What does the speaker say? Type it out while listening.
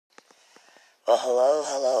Well,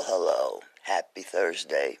 hello. Happy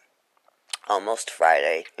Thursday. Almost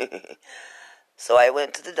Friday. So I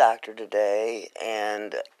went to the doctor today,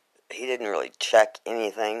 and he didn't really check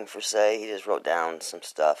anything per se. He just wrote down some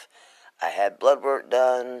stuff. I had blood work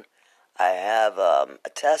done. I have a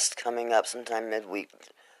test coming up sometime midweek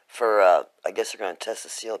for, I guess they're going to test the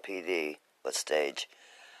COPD, what stage.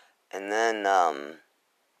 And then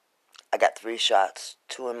I got 3 shots,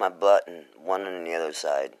 2 in my butt and 1 on the other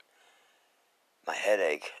side. My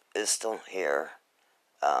headache is still here.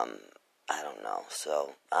 I don't know.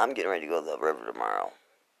 So I'm getting ready to go to the river tomorrow.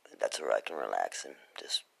 That's where I can relax and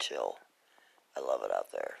just chill. I love it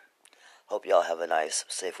out there. Hope y'all have a nice,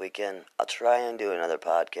 safe weekend. I'll try and do another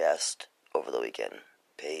podcast over the weekend.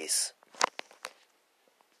 Peace.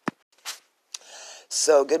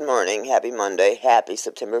 So, good morning. Happy Monday. Happy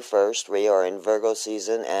September 1st. We are in Virgo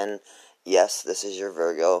season, and yes, this is your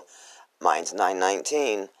Virgo. Mine's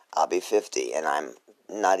 9/19. I'll be 50, and I'm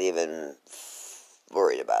not even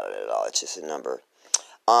worried about it at all. It's just a number.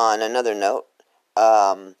 On another note,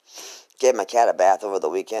 gave my cat a bath over the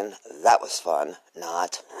weekend. That was fun.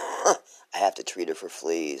 Not. I have to treat her for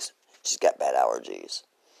fleas. She's got bad allergies.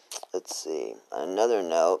 Let's see. On another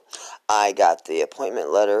note, I got the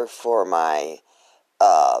appointment letter for my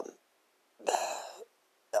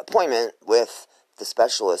appointment with the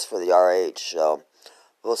specialist for the RH, so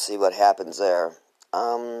we'll see what happens there.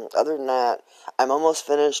 Other than that, I'm almost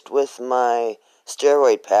finished with my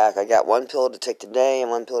steroid pack. I got 1 pill to take today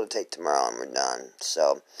and 1 pill to take tomorrow, and we're done.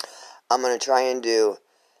 So I'm going to try and do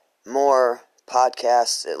more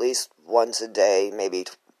podcasts at least once a day, maybe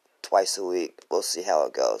twice a week. We'll see how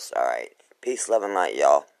it goes. All right. Peace, love, and light,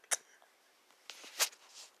 y'all.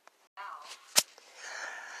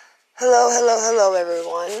 Hello,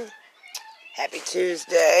 everyone. Happy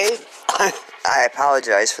Tuesday. I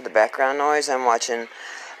apologize for the background noise. I'm watching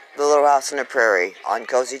The Little House on the Prairie on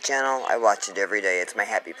Cozy Channel. I watch it every day. It's my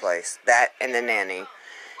happy place. That and The Nanny.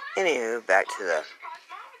 Anywho, back to the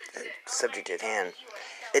subject at hand.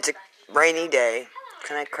 It's a rainy day.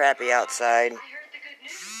 Kind of crappy outside.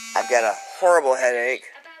 I've got a horrible headache.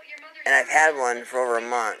 And I've had one for over a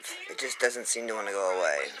month. It just doesn't seem to want to go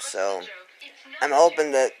away. So I'm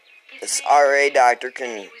hoping that this RA doctor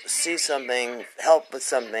can see something, help with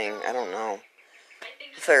something. I don't know.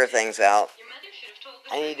 Figure things out.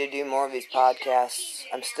 I need to do more of these podcasts.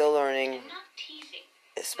 I'm still learning,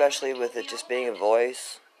 especially with it just being a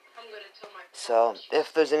voice. So,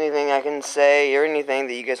 if there's anything I can say or anything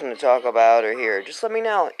that you guys want to talk about or hear, just let me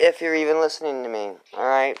know if you're even listening to me.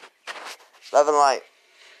 Alright? Love and light.